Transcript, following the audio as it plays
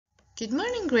Good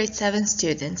morning, grade 7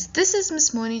 students. This is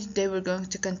Miss Moni. Today we're going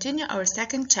to continue our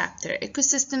second chapter,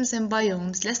 Ecosystems and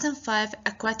Biomes, Lesson 5,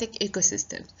 Aquatic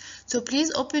Ecosystems. So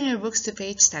please open your books to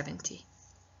page 70.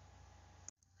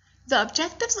 The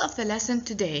objectives of the lesson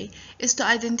today is to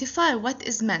identify what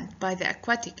is meant by the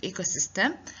aquatic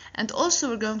ecosystem, and also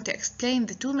we're going to explain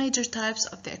the two major types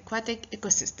of the aquatic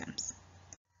ecosystems.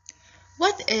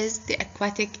 What is the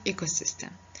aquatic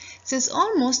ecosystem? Since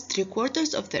almost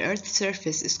 3/4 of the Earth's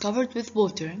surface is covered with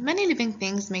water, many living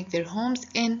things make their homes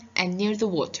in and near the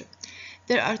water.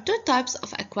 There are two types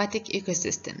of aquatic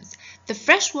ecosystems, the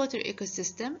freshwater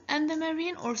ecosystem and the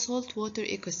marine or saltwater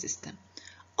ecosystem.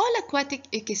 All aquatic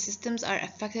ecosystems are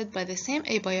affected by the same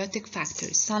abiotic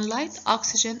factors, sunlight,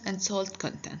 oxygen, and salt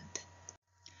content.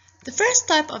 The first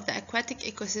type of the aquatic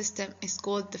ecosystem is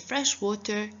called the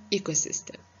freshwater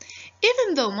ecosystem.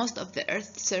 Even though most of the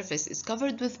Earth's surface is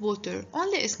covered with water,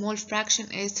 only a small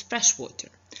fraction is freshwater.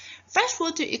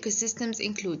 Freshwater ecosystems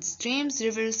include streams,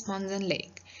 rivers, ponds, and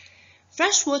lakes.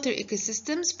 Freshwater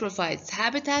ecosystems provide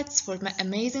habitats for an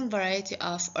amazing variety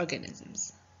of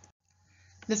organisms.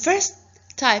 The first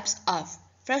types of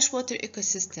freshwater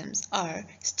ecosystems are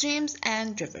streams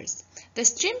and rivers. The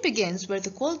stream begins where the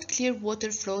cold, clear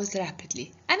water flows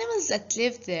rapidly. Animals that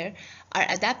live there are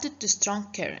adapted to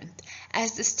strong current.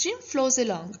 As the stream flows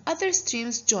along, other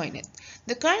streams join it.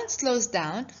 The current slows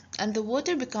down and the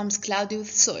water becomes cloudy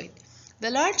with soil.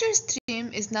 The larger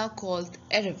stream is now called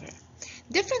a river.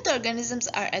 Different organisms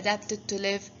are adapted to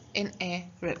live in a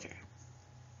river.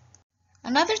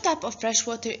 Another type of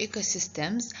freshwater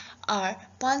ecosystems are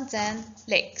ponds and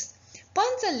lakes.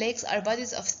 Ponds and lakes are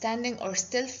bodies of standing or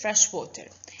still fresh water.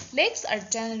 Lakes are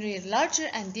generally larger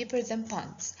and deeper than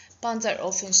ponds. Ponds are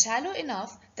often shallow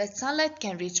enough that sunlight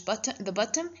can reach the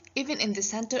bottom, even in the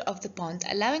center of the pond,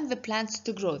 allowing the plants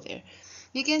to grow there.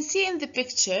 You can see in the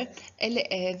picture,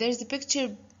 there's a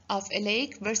picture of a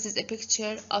lake versus a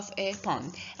picture of a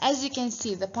pond. As you can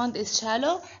see, the pond is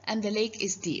shallow and the lake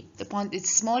is deep. The pond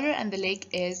is smaller and the lake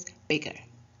is bigger.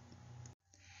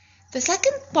 The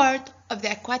second part of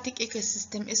the aquatic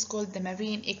ecosystem is called the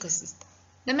marine ecosystem.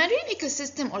 The marine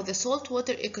ecosystem or the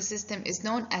saltwater ecosystem is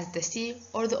known as the sea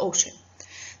or the ocean.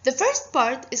 The first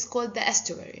part is called the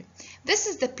estuary. This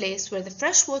is the place where the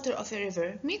fresh water of a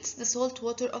river meets the salt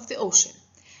water of the ocean.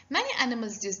 Many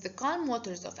animals use the calm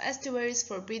waters of estuaries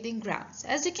for breeding grounds.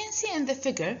 As you can see in the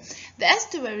figure, the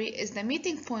estuary is the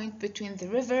meeting point between the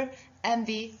river and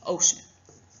the ocean.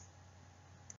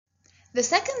 The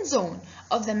second zone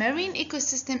of the marine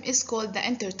ecosystem is called the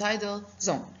intertidal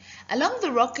zone. Along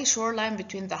the rocky shoreline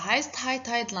between the highest high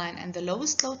tide line and the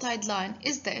lowest low tide line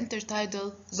is the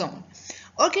intertidal zone.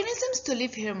 Organisms to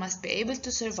live here must be able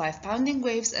to survive pounding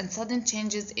waves and sudden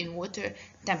changes in water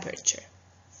temperature.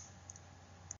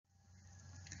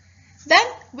 Then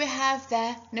we have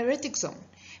the neritic zone.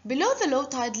 Below the low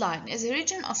tide line is a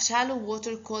region of shallow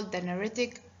water called the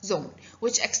neritic zone,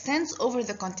 which extends over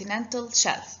the continental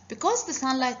shelf. Because the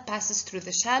sunlight passes through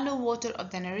the shallow water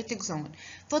of the neritic zone,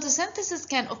 photosynthesis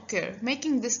can occur,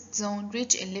 making this zone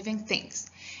rich in living things.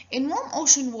 In warm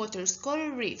ocean waters, coral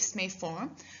reefs may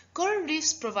form. Coral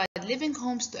reefs provide living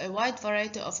homes to a wide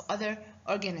variety of other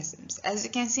organisms. As you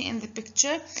can see in the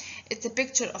picture, it's a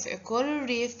picture of a coral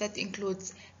reef that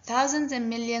includes thousands and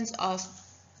millions of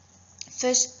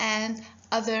fish and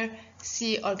other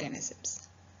sea organisms.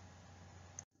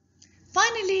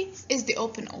 Finally is the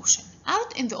open ocean.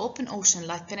 Out in the open ocean,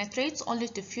 light penetrates only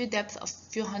to few depths of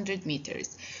few hundred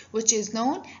meters, which is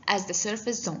known as the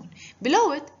surface zone.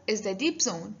 Below it is the deep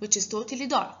zone, which is totally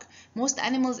dark. Most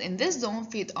animals in this zone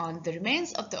feed on the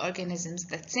remains of the organisms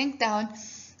that sink down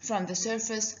from the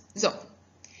surface zone.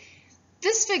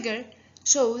 This figure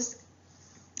shows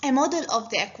a model of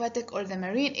the aquatic or the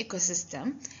marine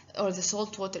ecosystem or the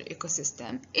saltwater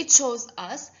ecosystem. It shows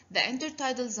us the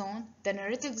intertidal zone, the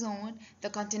neritic zone,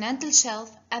 the continental shelf,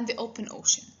 and the open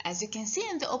ocean. As you can see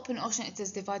in the open ocean, it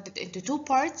is divided into two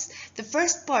parts. The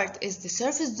first part is the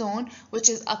surface zone, which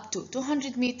is up to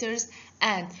 200 meters,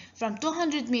 and from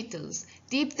 200 meters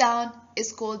deep down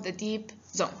is called the deep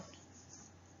zone.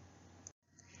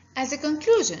 As a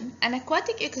conclusion, an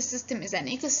aquatic ecosystem is an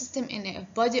ecosystem in a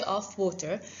body of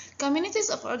water. Communities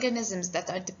of organisms that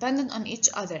are dependent on each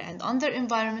other and on their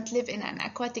environment live in an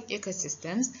aquatic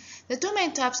ecosystems. The two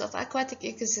main types of aquatic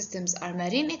ecosystems are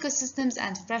marine ecosystems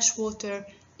and freshwater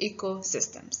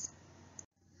ecosystems.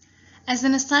 As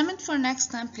an assignment for next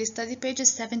time, please study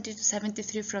pages 70 to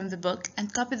 73 from the book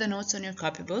and copy the notes on your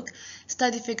copybook.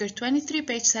 Study figure 23,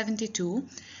 page 72,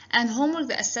 and homework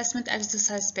the assessment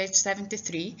exercise, page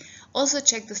 73. Also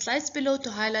check the slides below to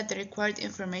highlight the required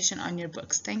information on your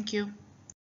books. Thank you.